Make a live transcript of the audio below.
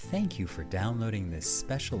Thank you for downloading this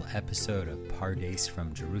special episode of Pardes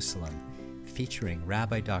from Jerusalem, featuring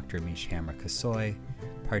Rabbi Dr. Mishhammer Kasoy,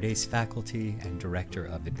 Pardes faculty and Director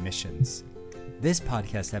of Admissions. This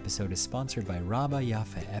podcast episode is sponsored by Rabbi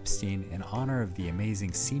Yafa Epstein in honor of the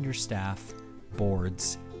amazing senior staff,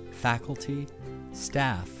 boards, faculty,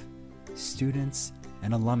 staff, students,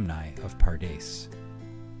 and alumni of Pardes.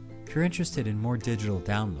 If you're interested in more digital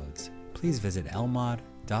downloads, please visit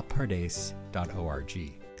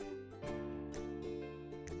elmad.pardes.org.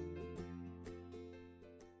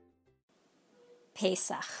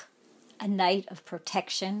 Pesach, a night of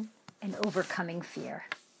protection and overcoming fear.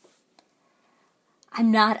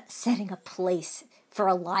 I'm not setting a place for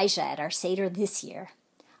Elijah at our Seder this year.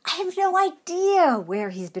 I have no idea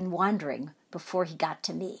where he's been wandering before he got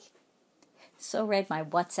to me. So read my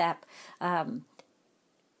WhatsApp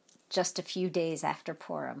just a few days after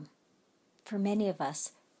Purim. For many of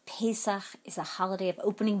us, Pesach is a holiday of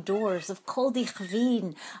opening doors, of kol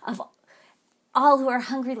dichvin, of all who are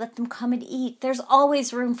hungry, let them come and eat. There's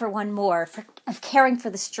always room for one more, of caring for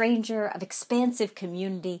the stranger, of expansive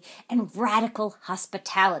community, and radical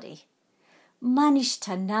hospitality. Ma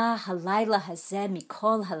nishtana halayla hazeh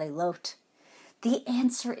mikol halaylot. The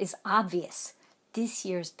answer is obvious. This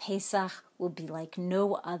year's Pesach will be like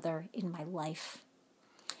no other in my life.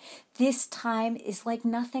 This time is like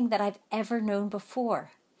nothing that I've ever known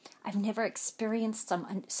before. I've never experienced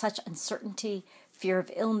such uncertainty, fear of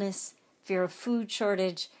illness, fear of food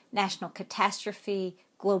shortage, national catastrophe,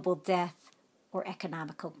 global death, or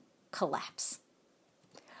economical collapse.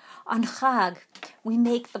 On Chag, we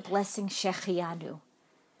make the blessing Shechianu,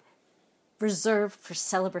 reserved for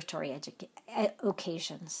celebratory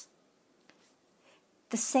occasions.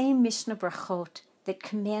 The same Mishnah Brachot that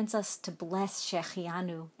commands us to bless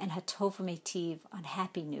Shechianu and Hatov Metiv on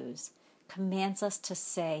happy news commands us to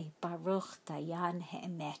say Baruch Dayan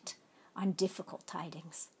He'emet on difficult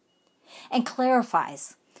tidings, and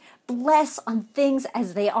clarifies, bless on things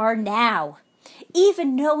as they are now,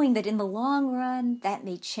 even knowing that in the long run that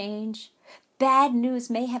may change. Bad news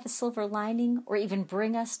may have a silver lining or even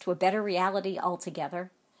bring us to a better reality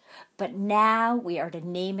altogether. But now we are to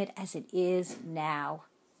name it as it is now,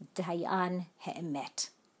 Dayan He'emet,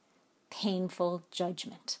 painful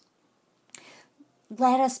judgment.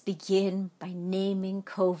 Let us begin by naming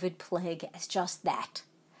COVID plague as just that,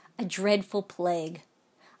 a dreadful plague.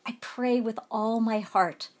 I pray with all my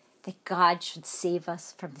heart that God should save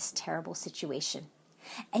us from this terrible situation.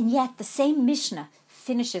 And yet the same Mishnah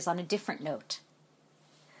finishes on a different note.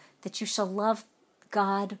 That you shall love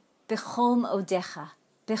God b'chol odecha,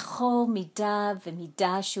 b'chol midah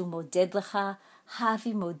v'midah shu moded lecha,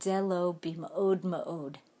 havi modelo b'ma'od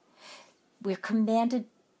ma'od. We're commanded,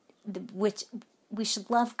 which we should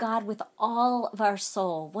love God with all of our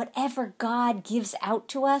soul. Whatever God gives out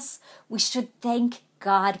to us, we should thank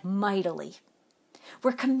God mightily.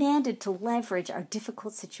 We're commanded to leverage our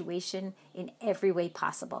difficult situation in every way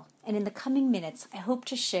possible. And in the coming minutes, I hope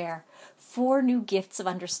to share 4 new gifts of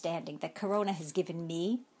understanding that Corona has given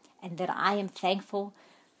me and that I am thankful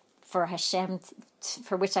for Hashem,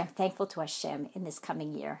 for which I'm thankful to Hashem in this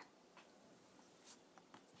coming year.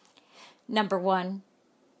 Number 1,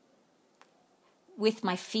 with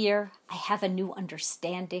my fear, I have a new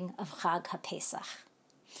understanding of Chag HaPesach.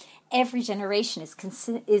 Every generation is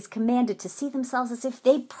commanded to see themselves as if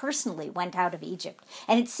they personally went out of Egypt.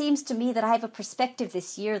 And it seems to me that I have a perspective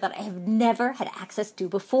this year that I have never had access to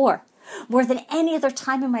before. More than any other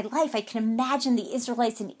time in my life, I can imagine the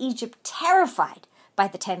Israelites in Egypt terrified by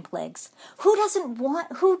the 10 plagues. Who doesn't want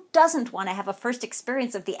to have a first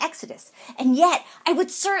experience of the Exodus? And yet, I would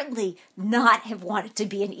certainly not have wanted to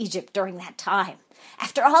be in Egypt during that time.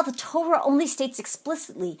 After all, the Torah only states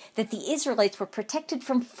explicitly that the Israelites were protected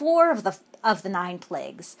from 4 of the 9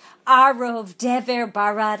 plagues: Arov, Dever,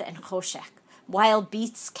 Barad, and Choshech. Wild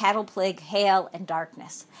beasts, cattle plague, hail, and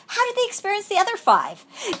darkness. How did they experience the other 5?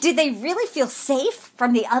 Did they really feel safe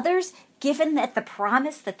from the others, given that the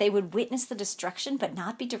promise that they would witness the destruction but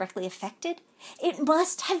not be directly affected? It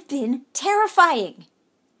must have been terrifying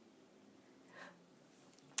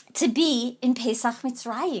to be in Pesach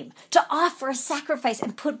Mitzrayim, to offer a sacrifice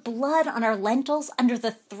and put blood on our lentils under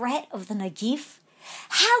the threat of the Nagif.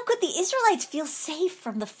 How could the Israelites feel safe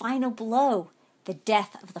from the final blow, the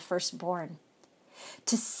death of the firstborn?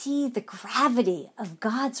 To see the gravity of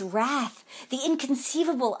God's wrath, the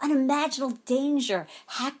inconceivable, unimaginable danger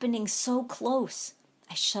happening so close,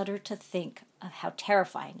 I shudder to think of how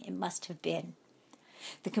terrifying it must have been.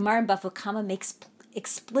 The Gemara in Bava Kama makes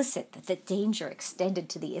explicit that the danger extended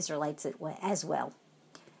to the Israelites as well.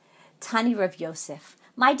 Tani Rav Yosef,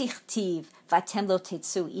 My dichtiv, vatem lo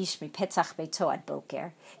tetzu ish mi petach beito ad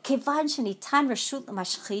boker. Kevan shenitan reshut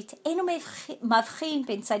l'mashchit, eno mavchin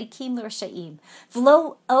ben tzadikim l'rashaim.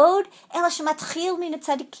 V'lo od, ela shematchil min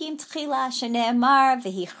tzadikim tchila, shene'emar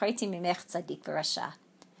v'hi chreti mimech tzadik v'rasha.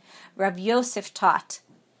 Rav Yosef taught,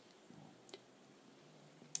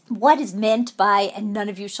 what is meant by, and none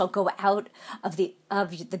of you shall go out of the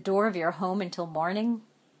door of your home until morning?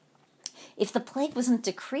 If the plague wasn't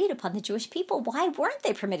decreed upon the Jewish people, why weren't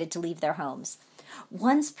they permitted to leave their homes?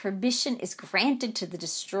 Once permission is granted to the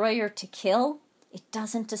destroyer to kill, it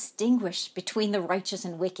doesn't distinguish between the righteous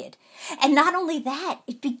and wicked. And not only that,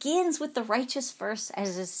 it begins with the righteous first,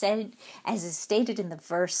 as is stated in the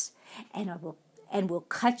verse, and will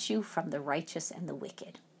cut you from the righteous and the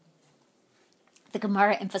wicked. The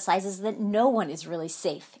Gemara emphasizes that no one is really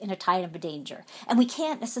safe in a time of danger, and we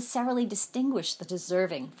can't necessarily distinguish the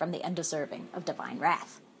deserving from the undeserving of divine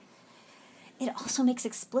wrath. It also makes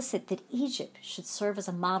explicit that Egypt should serve as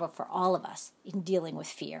a model for all of us in dealing with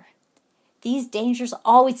fear. These dangers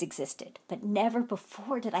always existed, but never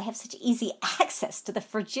before did I have such easy access to the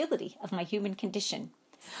fragility of my human condition.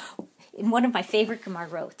 In one of my favorite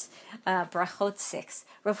Gemarot, Brachot 6,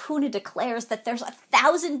 Rav Huna declares that there's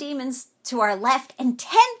 1,000 demons to our left and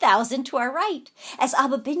 10,000 to our right. As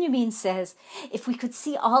Abba Binyamin says, if we could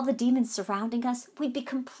see all the demons surrounding us, we'd be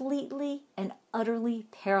completely and utterly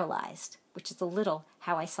paralyzed, which is a little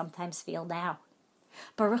how I sometimes feel now.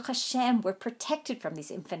 Baruch Hashem, we're protected from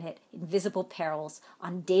these infinite, invisible perils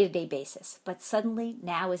on a day-to-day basis, but suddenly,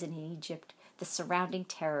 now as in Egypt, the surrounding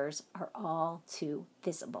terrors are all too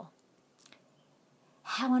visible.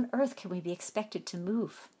 How on earth can we be expected to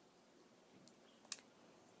move?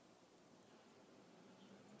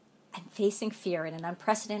 I'm facing fear in an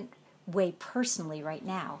unprecedented way personally right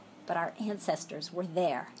now, but our ancestors were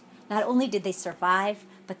there. Not only did they survive,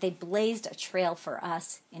 but they blazed a trail for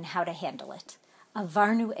us in how to handle it.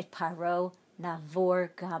 Avarnu et paro, navor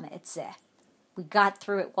gam et zeh. We got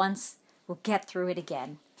through it once, we'll get through it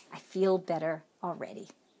again. I feel better already.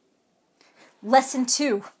 Lesson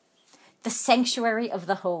 2. The sanctuary of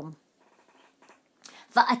the home.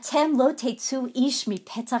 Va'atem lo tetzu ish mi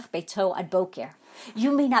petach beito ad boker.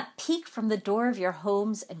 You may not peek from the door of your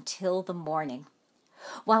homes until the morning.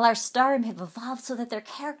 While our starim have evolved so that they're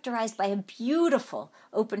characterized by a beautiful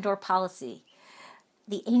open-door policy,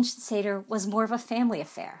 the ancient Seder was more of a family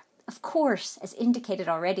affair. Of course, as indicated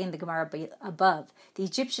already in the Gemara above, the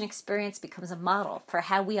Egyptian experience becomes a model for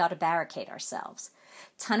how we ought to barricade ourselves.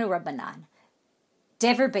 Tanu Rabbanan.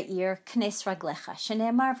 Dever Be'ir, Knes Raglecha,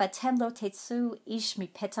 Shenemar Vatem Lo Tetzu Ish Mi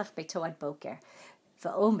Petach Beito Ad Boker,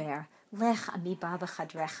 Va'omer, Lech Ami Baba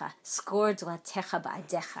Chadrecha, Skor Dlatecha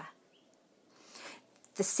Ba'adecha.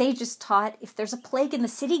 The sages taught, if there's a plague in the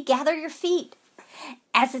city, gather your feet.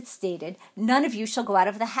 As it stated, none of you shall go out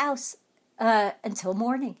of the house until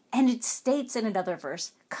morning. And it states in another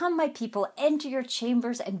verse, come, my people, enter your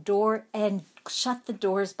chambers and shut the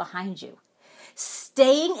doors behind you.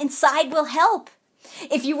 Staying inside will help.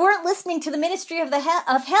 If you weren't listening to the ministry of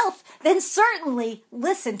health, then certainly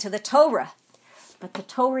listen to the Torah. But the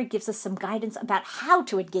Torah gives us some guidance about how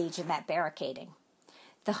to engage in that barricading.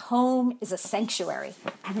 The home is a sanctuary,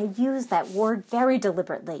 and I use that word very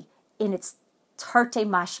deliberately in its tarte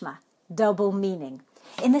mashma, double meaning,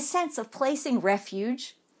 in the sense of placing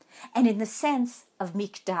refuge, and in the sense of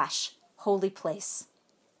mikdash, holy place.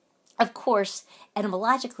 Of course,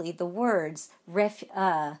 etymologically, the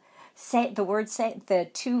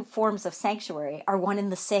two forms of sanctuary are one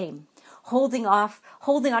and the same. Holding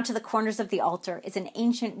on to the corners of the altar is an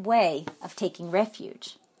ancient way of taking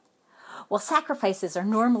refuge. While sacrifices are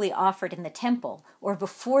normally offered in the temple or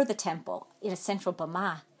before the temple in a central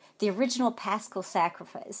bama, the original Paschal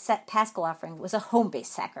offering was a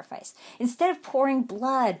home-based sacrifice. Instead of pouring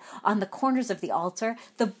blood on the corners of the altar,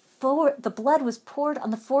 the blood was poured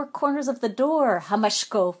on the four corners of the door,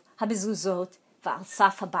 hamashkov, habezuzot, v'al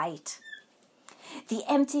saf habayit. The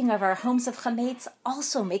emptying of our homes of chametz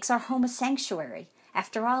also makes our home a sanctuary.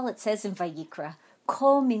 After all, it says in Vayikra,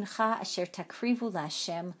 Kol mincha asher takrivu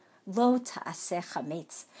la'Hashem lo ta'aseh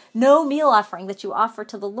chametz. No meal offering that you offer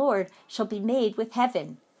to the Lord shall be made with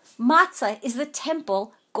heaven. Matzah is the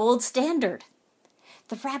temple gold standard.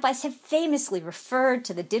 The rabbis have famously referred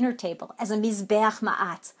to the dinner table as a mizbeach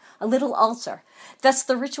ma'at, a little altar. Thus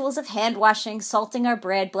the rituals of hand-washing, salting our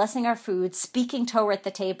bread, blessing our food, speaking Torah at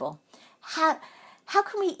the table. How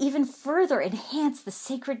can we even further enhance the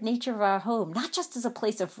sacred nature of our home, not just as a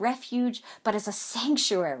place of refuge, but as a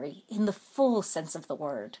sanctuary in the full sense of the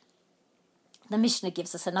word? The Mishnah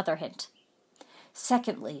gives us another hint.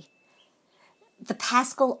 Secondly, The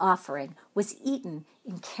Paschal offering was eaten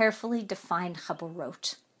in carefully defined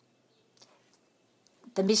chaburot.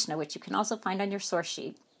 The Mishnah, which you can also find on your source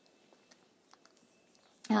sheet,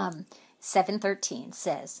 7:13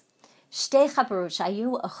 says, Shtei chaburot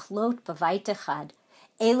shayu ochlot b'vayit echad,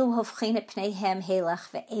 elu hofchin et pneihem helach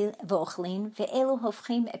ve'ochlin, ve'elu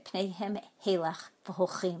hofchin et pneihem helach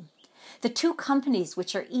ve'hochim. The two companies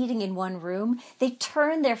which are eating in one room, they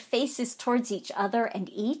turn their faces towards each other and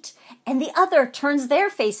eat, and the other turns their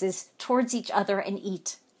faces towards each other and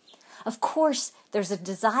eat. Of course, there's a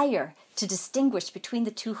desire to distinguish between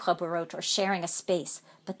the two chaburot or sharing a space,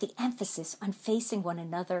 but the emphasis on facing one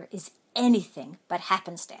another is anything but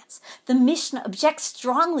happenstance. The Mishnah objects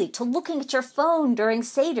strongly to looking at your phone during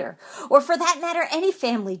Seder, or for that matter, any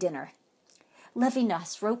family dinner.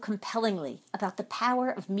 Levinas wrote compellingly about the power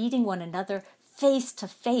of meeting one another face to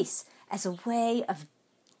face as a way of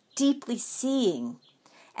deeply seeing,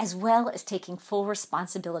 as well as taking full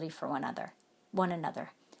responsibility for one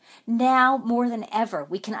another. Now, more than ever,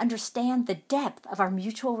 we can understand the depth of our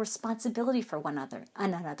mutual responsibility for one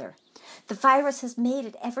another. The virus has made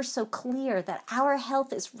it ever so clear that our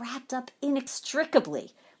health is wrapped up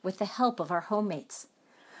inextricably with the help of our homemates.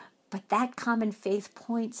 But that common faith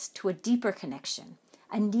points to a deeper connection,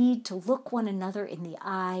 a need to look one another in the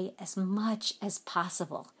eye as much as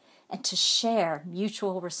possible and to share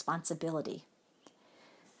mutual responsibility.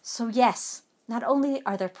 So yes, not only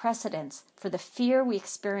are there precedents for the fear we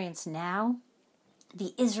experience now,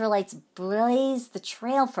 the Israelites blazed the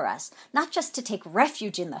trail for us, not just to take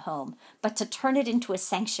refuge in the home, but to turn it into a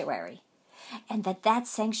sanctuary. And that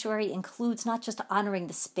sanctuary includes not just honoring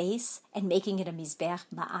the space and making it a mizbeach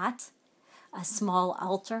ma'at, a small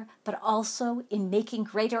altar, but also in making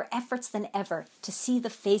greater efforts than ever to see the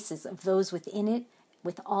faces of those within it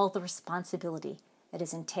with all the responsibility that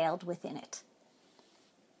is entailed within it.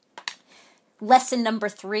 Lesson number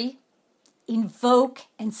 3, invoke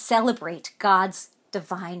and celebrate God's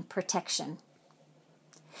divine protection.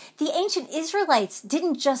 The ancient Israelites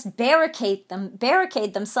didn't just barricade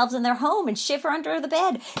themselves in their home and shiver under the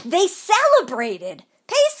bed. They celebrated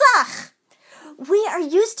Pesach. We are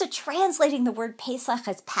used to translating the word Pesach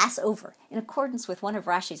as Passover in accordance with one of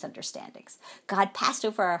Rashi's understandings. God passed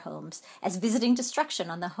over our homes as visiting destruction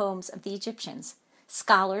on the homes of the Egyptians.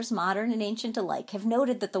 Scholars, modern and ancient alike, have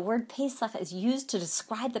noted that the word Pesach is used to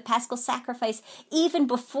describe the Paschal sacrifice even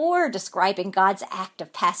before describing God's act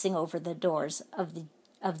of passing over the doors of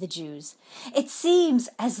the Jews. It seems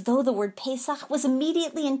as though the word Pesach was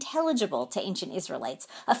immediately intelligible to ancient Israelites,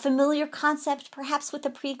 a familiar concept perhaps with a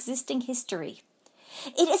pre-existing history.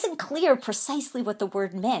 It isn't clear precisely what the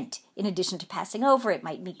word meant. In addition to passing over, it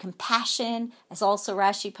might mean compassion, as also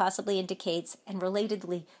Rashi possibly indicates, and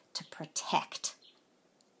relatedly, to protect.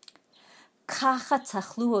 Kacha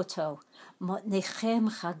tachlu oto, motnechem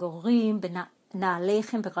chagorim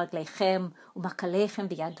b'na'alechem b'raglechem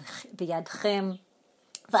u'makalechem b'yadchem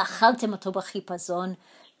v'achaltem oto b'chipazon,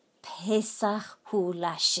 Pesach hu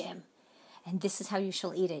l'Hashem. And this is how you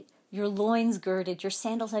shall eat it. Your loins girded, your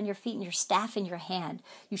sandals on your feet, and your staff in your hand.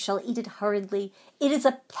 You shall eat it hurriedly. It is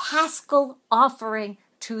a Paschal offering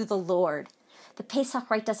to the Lord. The Pesach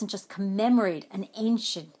rite doesn't just commemorate an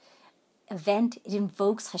ancient event, it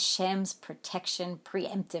invokes Hashem's protection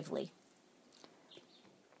preemptively.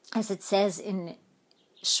 As it says in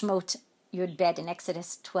Shmot Yud Bet in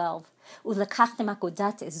Exodus 12, Ulakachtem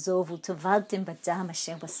akodat ezov u'tavaltem badam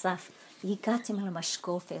asher basaf והגעתם אל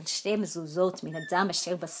המשקוף אל 2 מזוזות מן הדם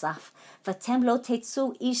אשר בסף, ואתם לא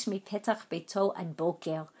תצאו איש מפתח ביתו עד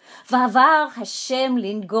בוקר. ועבר השם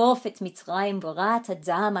לנגוף את מצרים וראת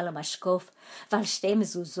הדם על המשקוף ועל 2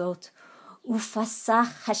 מזוזות,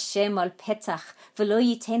 ופסח השם על פתח, ולא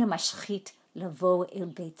ייתן המשחית לבוא אל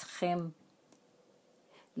ביתכם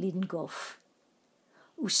לנגוף.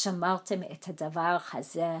 ושמרתם את הדבר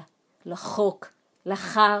הזה לחוק,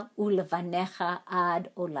 לך ולבניך עד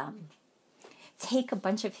עולם. Take a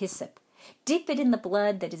bunch of hyssop, dip it in the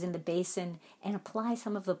blood that is in the basin, and apply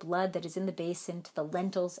some of the blood that is in the basin to the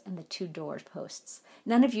lintels and the 2 doorposts.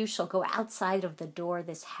 None of you shall go outside of the door of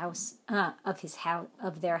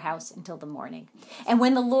their house until the morning. And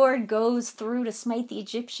when the Lord goes through to smite the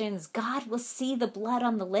Egyptians, God will see the blood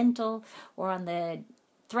on the lintel or on the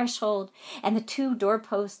threshold and the 2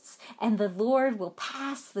 doorposts, and the Lord will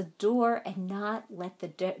pass the door and not let the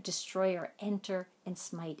destroyer enter and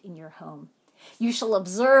smite in your home. You shall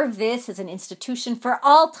observe this as an institution for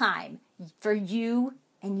all time, for you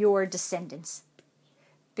and your descendants.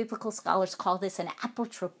 Biblical scholars call this an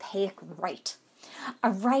apotropaic rite,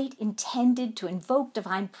 a rite intended to invoke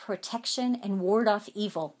divine protection and ward off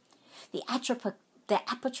evil. The The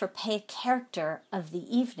apotropaic character of the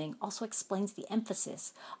evening also explains the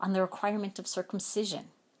emphasis on the requirement of circumcision.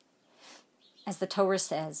 As the Torah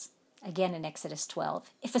says, again in Exodus 12,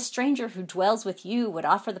 if a stranger who dwells with you would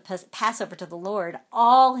offer the Passover to the Lord,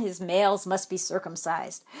 all his males must be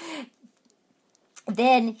circumcised.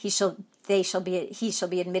 Then he shall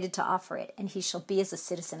be admitted to offer it, and he shall be as a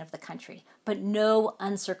citizen of the country. But no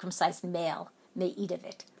uncircumcised male may eat of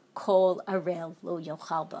it. Kol arel lo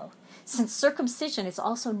yochal bo. Since circumcision is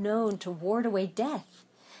also known to ward away death,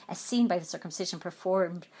 as seen by the circumcision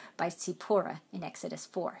performed by Tzipporah in Exodus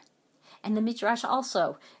 4. And the Midrash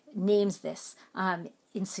also names this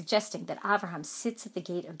in suggesting that Abraham sits at the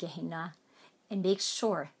gate of Gehenna and makes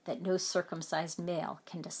sure that no circumcised male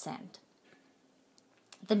can descend.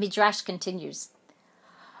 The Midrash continues,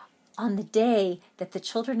 on the day that the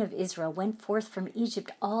children of Israel went forth from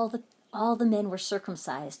Egypt, all the men were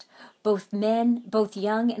circumcised, both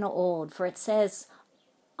young and old, for it says,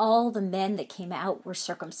 all the men that came out were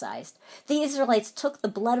circumcised. The Israelites took the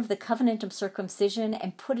blood of the covenant of circumcision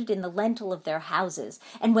and put it in the lintel of their houses.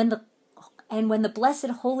 And when the blessed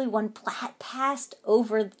Holy One passed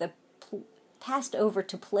over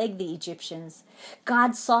to plague the Egyptians,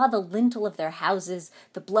 God saw the lintel of their houses,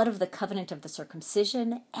 the blood of the covenant of the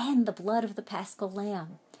circumcision, and the blood of the paschal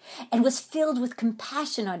lamb, and was filled with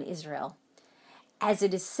compassion on Israel. As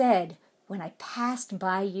it is said, when I passed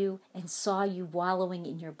by you and saw you wallowing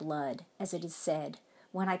in your blood, as it is said,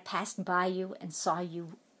 when I passed by you and saw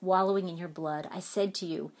you wallowing in your blood, I said to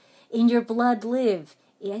you, in your blood live.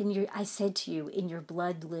 I said to you, in your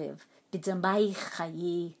blood live. B'damai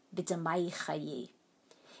chayi, b'damai chayi.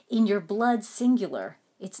 In your blood, singular,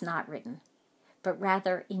 it's not written, but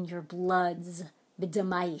rather in your bloods,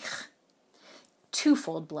 b'damaich.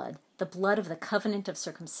 Twofold blood, the blood of the covenant of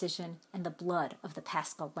circumcision and the blood of the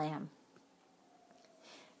paschal lamb.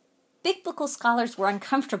 Biblical scholars were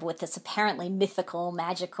uncomfortable with this apparently mythical,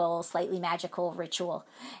 slightly magical ritual,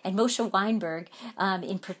 and Moshe Weinberg,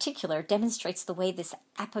 in particular, demonstrates the way this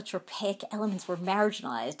apotropaic elements were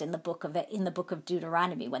marginalized in the book of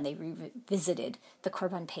Deuteronomy when they revisited the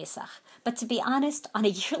Korban Pesach. But to be honest, on a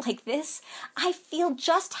year like this, I feel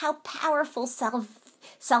just how powerful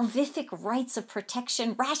salvific rites of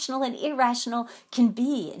protection, rational and irrational, can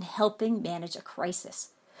be in helping manage a crisis.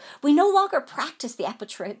 We no longer practice the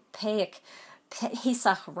apotropaic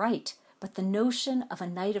Pesach rite, but the notion of a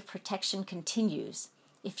night of protection continues,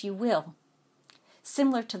 if you will.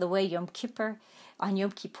 Similar to the way on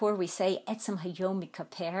Yom Kippur we say, Etzem Hayom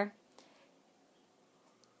Mikaper,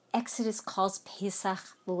 Exodus calls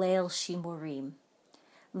Pesach Leil Shimurim.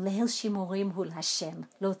 Leil Shimurim hu Hashem,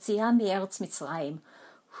 Lotziah me'eretz Mitzrayim,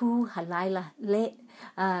 hu halayla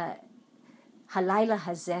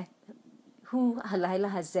hazeh, hu halayla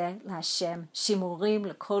hazeh laHashem, Shimurim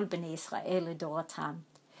lekol bnei Yisrael ledoratam.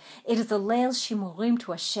 It is a Leil Shimurim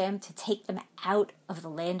to Hashem to take them out of the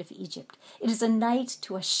land of Egypt. It is a night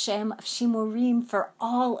to Hashem of Shimurim for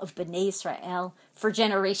all of Bnei Israel for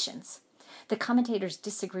generations. The commentators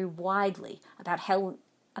disagree widely about how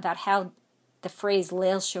the phrase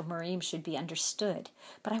Leil Shimurim should be understood,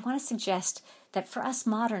 but I want to suggest that for us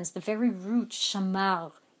moderns, the very root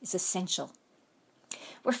shamar is essential.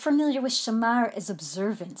 We're familiar with shamar as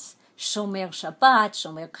observance, shomer Shabbat,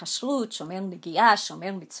 shomer kashrut, shomer negiah,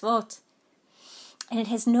 shomer mitzvot, and it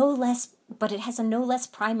has a no less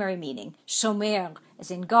primary meaning, shomer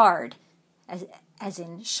as in guard, as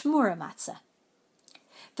in shmura matzah.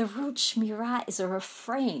 The root shmirah is a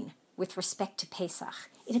refrain with respect to Pesach.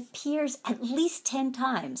 It appears at least 10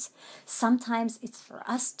 times. Sometimes it's for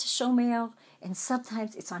us to shomer, and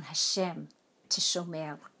sometimes it's on Hashem to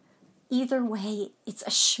shomer. Either way, it's a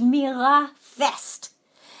shmirah fest.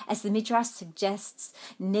 As the Midrash suggests,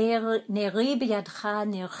 neri b'yadcha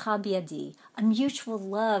nercha b'yadi, a mutual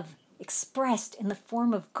love expressed in the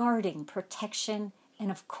form of guarding, protection,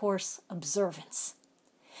 and of course, observance.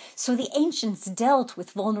 So the ancients dealt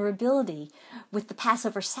with vulnerability with the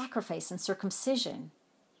Passover sacrifice and circumcision.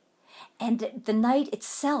 And the night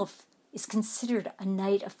itself is considered a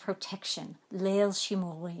night of protection, Leil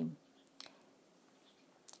Shimurim.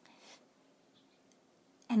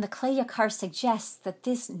 And the Klei Yakar suggests that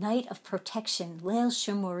this night of protection, Leil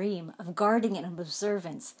Shimurim, of guarding and of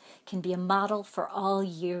observance, can be a model for all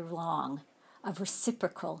year long, of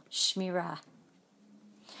reciprocal shmirah.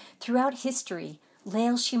 Throughout history,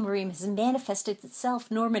 Leil Shimurim has manifested itself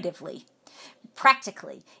normatively,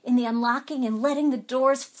 practically, in the unlocking and letting the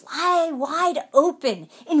doors fly wide open,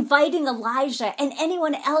 inviting Elijah and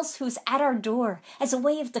anyone else who's at our door as a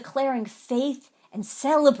way of declaring faith and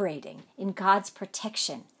celebrating in God's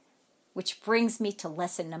protection. Which brings me to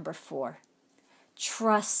lesson number 4.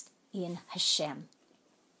 Trust in Hashem.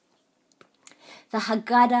 The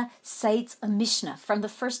Haggadah cites a Mishnah from the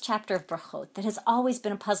first chapter of Brachot that has always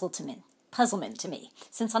been a puzzlement to me,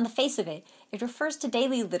 since on the face of it, it refers to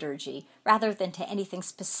daily liturgy rather than to anything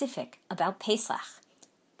specific about Pesach.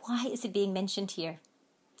 Why is it being mentioned here?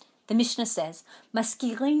 The Mishnah says,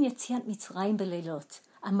 Maskirin Yetziat Mitzrayim Belelot,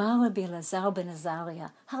 Amar Rabbi Elazar ben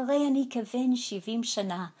Azariah, Harei ani kaven 70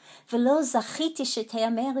 shana, velo zachiti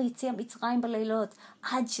sheteamer Yetziat Mitzrayim Belelot,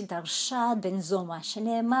 ad shedarsha ben Zoma,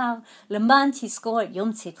 sheneemar, leman tizkor et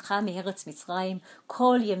yom tzitcha me'eretz Mitzrayim,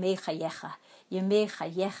 kol yemei chayecha, yemei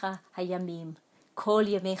chayecha hayamim, kol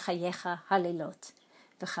yemei chayecha halelot.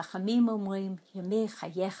 V'chachamim omrim, yemei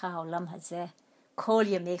chayecha haolam hazeh, kol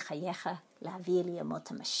yemei chayecha la'avir liyamot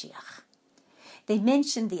HaMashiach. They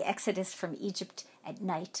mentioned the exodus from Egypt at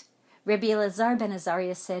night. Rabbi Elazar ben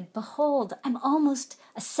Azariah said, Behold, I'm almost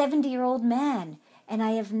a 70-year-old man, and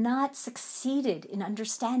I have not succeeded in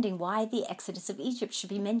understanding why the exodus of Egypt should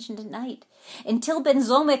be mentioned at night, until Ben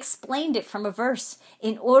Zoma explained it from a verse,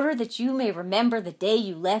 in order that you may remember the day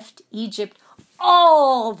you left Egypt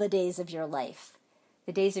all the days of your life.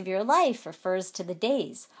 The days of your life refers to the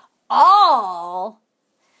days. All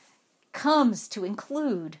comes to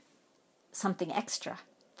include something extra,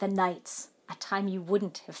 the nights, a time you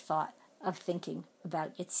wouldn't have thought of thinking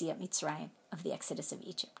about Yetziat Mitzrayim, of the exodus of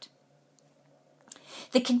Egypt.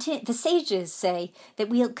 The sages say that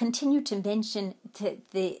we'll continue to mention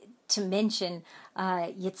the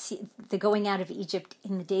going out of Egypt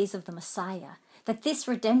in the days of the Messiah, that this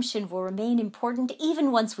redemption will remain important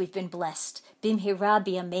even once we've been blessed, bimhira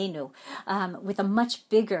b'yameinu, with a much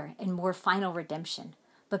bigger and more final redemption.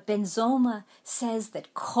 But Ben Zoma says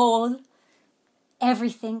that kol,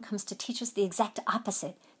 everything, comes to teach us the exact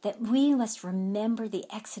opposite, that we must remember the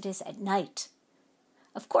Exodus at night.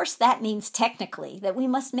 Of course, that means technically that we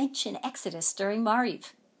must mention Exodus during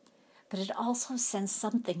Mariv. But it also sends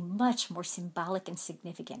something much more symbolic and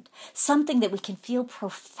significant, something that we can feel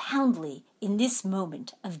profoundly in this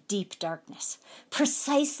moment of deep darkness.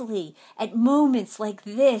 Precisely at moments like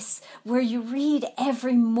this, where you read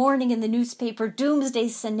every morning in the newspaper doomsday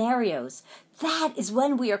scenarios, that is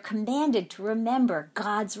when we are commanded to remember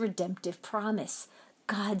God's redemptive promise,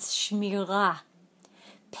 God's Shmirah.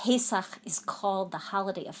 Pesach is called the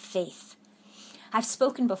holiday of faith. I've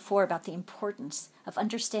spoken before about the importance of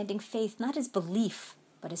understanding faith not as belief,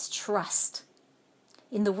 but as trust.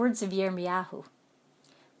 In the words of Yirmiyahu,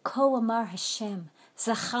 Ko amar Hashem,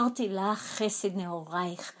 zacharti lach chesed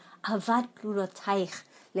nehoraich, avat glulotaich,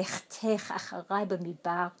 lechtech acharai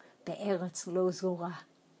b'midbar, be'eretz lo zora.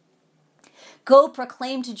 Go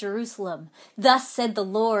proclaim to Jerusalem, thus said the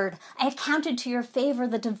Lord, I have counted to your favor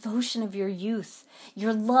the devotion of your youth,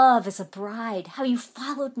 your love as a bride, how you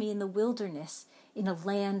followed me in the wilderness, in a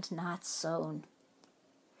land not sown.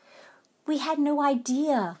 We had no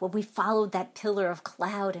idea when we followed that pillar of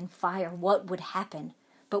cloud and fire what would happen,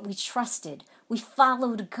 but we trusted. We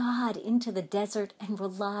followed God into the desert and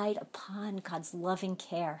relied upon God's loving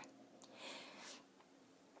care.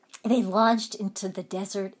 They launched into the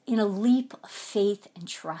desert in a leap of faith and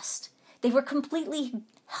trust. They were completely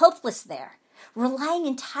helpless there, relying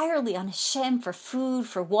entirely on Hashem for food,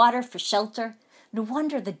 for water, for shelter. No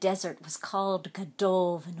wonder the desert was called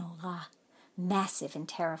Gadol v'Norah, massive and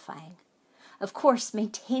terrifying. Of course,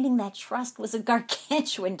 maintaining that trust was a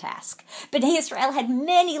gargantuan task. Bnei Israel had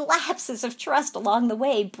many lapses of trust along the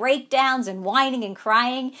way, breakdowns and whining and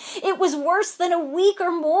crying. It was worse than a week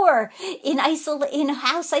or more in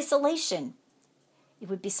house isolation. It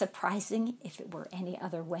would be surprising if it were any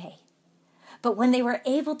other way. But when they were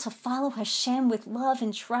able to follow Hashem with love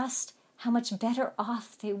and trust, how much better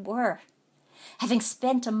off they were. Having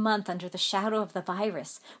spent a month under the shadow of the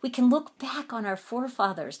virus, we can look back on our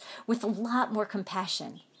forefathers with a lot more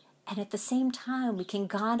compassion. And at the same time, we can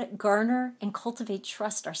garner and cultivate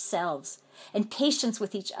trust ourselves and patience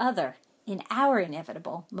with each other in our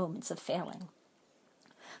inevitable moments of failing.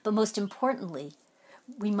 But most importantly,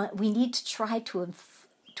 we need to try to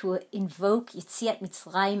invoke Yetziat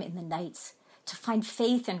Mitzrayim in the nights, to find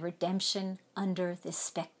faith and redemption under this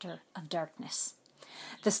specter of darkness.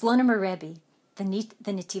 The Slonim Rebbe, the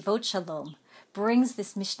Netivot Shalom, brings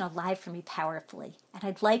this Mishnah alive for me powerfully, and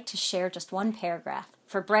I'd like to share just one paragraph.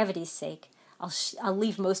 For brevity's sake, I'll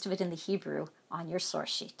leave most of it in the Hebrew on your source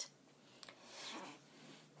sheet.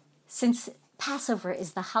 Since Passover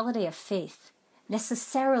is the holiday of faith,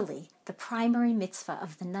 necessarily the primary mitzvah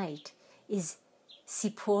of the night is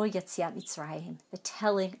Sipur Yetziat Mitzrayim, the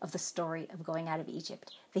telling of the story of going out of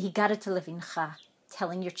Egypt. V'higadat levincha,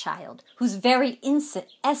 telling your child, whose very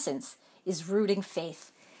essence is rooting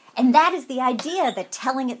faith. And that is the idea that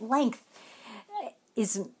telling at length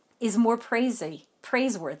is more praisey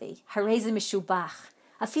praiseworthy. Harei ze meshubach.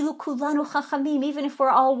 Afilu kulanu chachamim, even if we're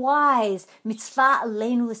all wise. Mitzvah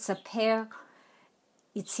aleinu l'saper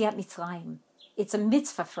Yetziat Mitzrayim. It's a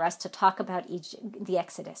mitzvah for us to talk about the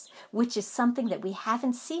Exodus, which is something that we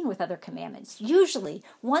haven't seen with other commandments. Usually,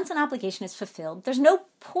 once an obligation is fulfilled, there's no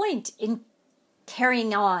point in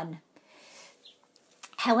carrying on.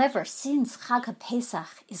 However, since Chag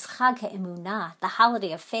HaPesach is Chag HaEmunah, the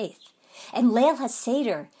holiday of faith, and Leil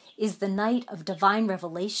HaSeder is the night of divine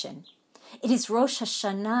revelation, it is Rosh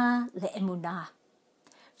Hashanah LeEmunah,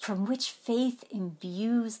 from which faith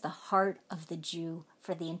imbues the heart of the Jew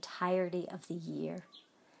for the entirety of the year.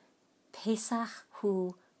 Pesach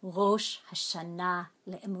hu Rosh Hashanah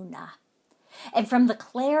LeEmunah. And from the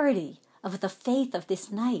clarity of the faith of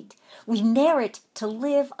this night, we merit to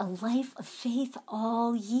live a life of faith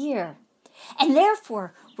all year. And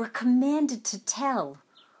therefore, we're commanded to tell,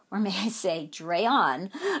 or may I say, dray on,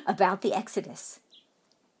 about the Exodus.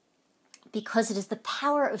 Because it is the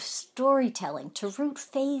power of storytelling to root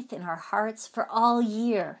faith in our hearts for all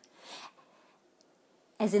year.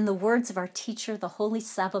 As in the words of our teacher, the Holy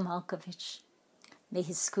Saba Malkovich,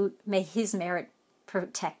 may his merit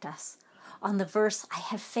protect us. On the verse, I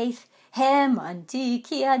have faith, Hemanti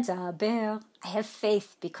ki adaber, I have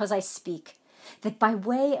faith because I speak, that by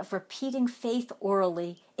way of repeating faith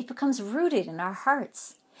orally, it becomes rooted in our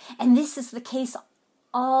hearts. And this is the case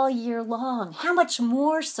all year long. How much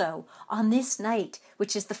more so on this night,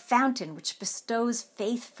 which is the fountain which bestows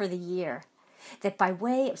faith for the year, that by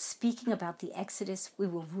way of speaking about the Exodus, we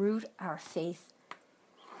will root our faith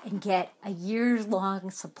and get a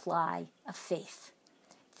year-long supply of faith.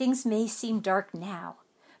 Things may seem dark now,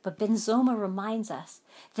 but Ben Zoma reminds us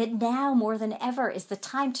that now more than ever is the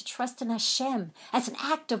time to trust in Hashem as an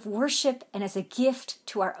act of worship and as a gift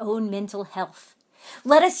to our own mental health.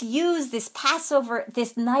 Let us use this Passover,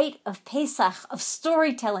 this night of Pesach, of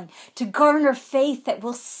storytelling, to garner faith that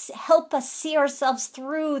will help us see ourselves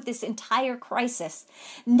through this entire crisis.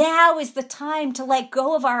 Now is the time to let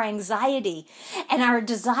go of our anxiety and our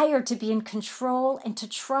desire to be in control and to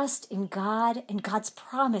trust in God and God's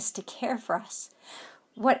promise to care for us.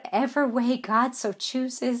 Whatever way God so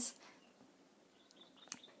chooses,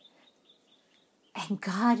 and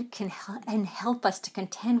God can help us to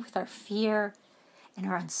contend with our fear and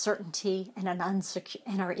our uncertainty and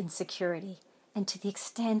our insecurity, and to the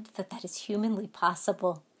extent that that is humanly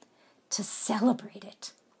possible, to celebrate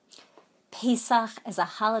it. Pesach as a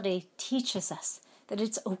holiday teaches us that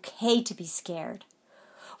it's okay to be scared.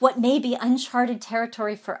 What may be uncharted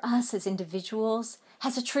territory for us as individuals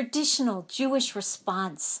has a traditional Jewish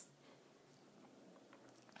response.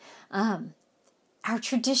 Our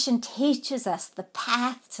tradition teaches us the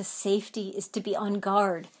path to safety is to be on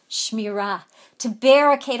guard, shmirah, to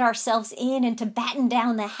barricade ourselves in and to batten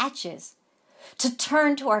down the hatches, to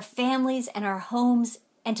turn to our families and our homes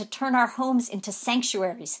and to turn our homes into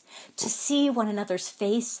sanctuaries, to see one another's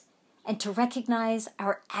face and to recognize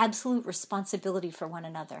our absolute responsibility for one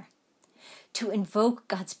another, to invoke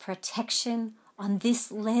God's protection on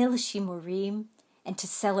this Leil Shimurim and to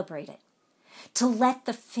celebrate it, to let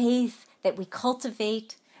the faith that we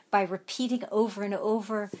cultivate by repeating over and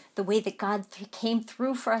over the way that God came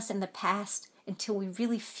through for us in the past until we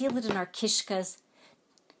really feel it in our kishkas,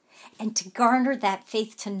 and to garner that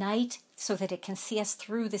faith tonight so that it can see us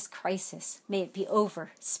through this crisis. May it be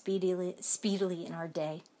over speedily in our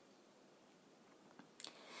day.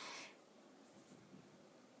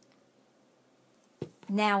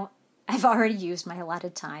 Now, I've already used my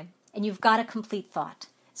allotted time, and you've got a complete thought.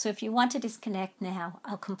 So if you want to disconnect now,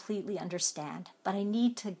 I'll completely understand. But I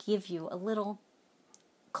need to give you a little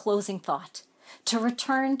closing thought. To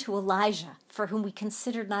return to Elijah, for whom we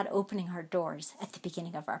considered not opening our doors at the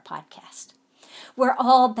beginning of our podcast. We're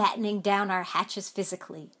all battening down our hatches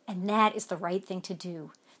physically, and that is the right thing to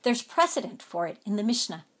do. There's precedent for it in the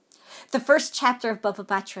Mishnah. The first chapter of Bava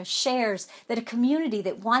Batra shares that a community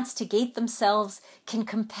that wants to gate themselves can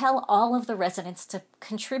compel all of the residents to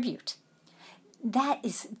contribute. That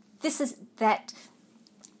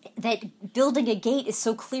building a gate is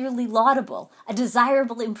so clearly laudable, a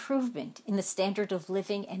desirable improvement in the standard of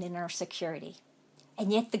living and in our security.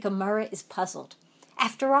 And yet the Gemara is puzzled.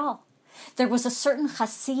 After all, there was a certain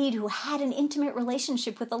Chassid who had an intimate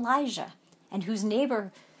relationship with Elijah, and whose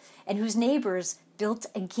neighbors built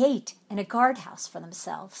a gate and a guardhouse for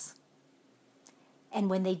themselves. And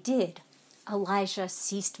when they did, Elijah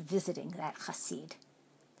ceased visiting that Chassid.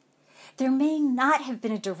 There may not have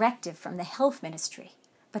been a directive from the health ministry,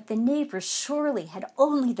 but the neighbors surely had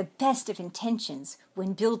only the best of intentions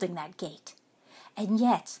when building that gate. And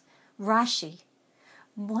yet, Rashi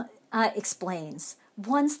explains,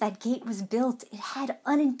 once that gate was built, it had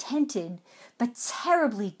unintended but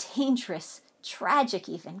terribly dangerous, tragic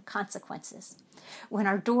even, consequences. When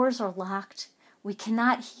our doors are locked, we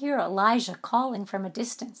cannot hear Elijah calling from a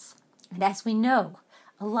distance. And as we know,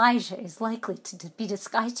 Elijah is likely to be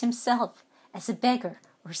disguised himself as a beggar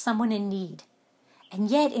or someone in need. And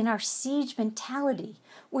yet in our siege mentality,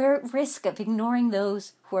 we're at risk of ignoring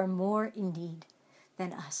those who are more in need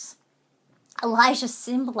than us. Elijah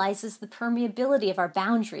symbolizes the permeability of our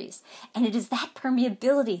boundaries, and it is that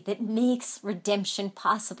permeability that makes redemption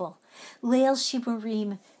possible. Leil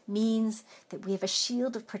Shimurim means that we have a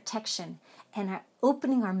shield of protection and are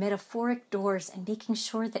opening our metaphoric doors and making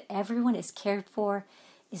sure that everyone is cared for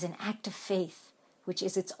is an act of faith, which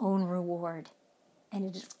is its own reward. And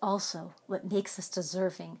it is also what makes us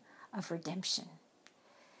deserving of redemption.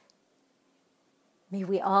 May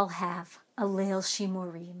we all have a Leil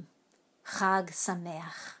Shimurim. Chag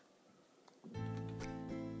Sameach.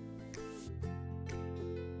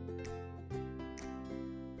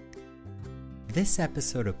 This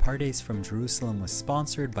episode of Pardes from Jerusalem was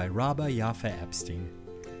sponsored by Rabbi Yafa Epstein.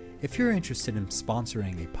 If you're interested in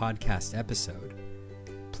sponsoring a podcast episode,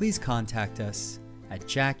 please contact us at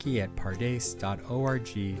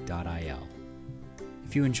jackie@pardes.org.il.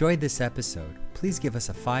 If you enjoyed this episode, please give us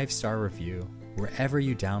a 5-star review wherever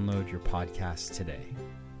you download your podcast today.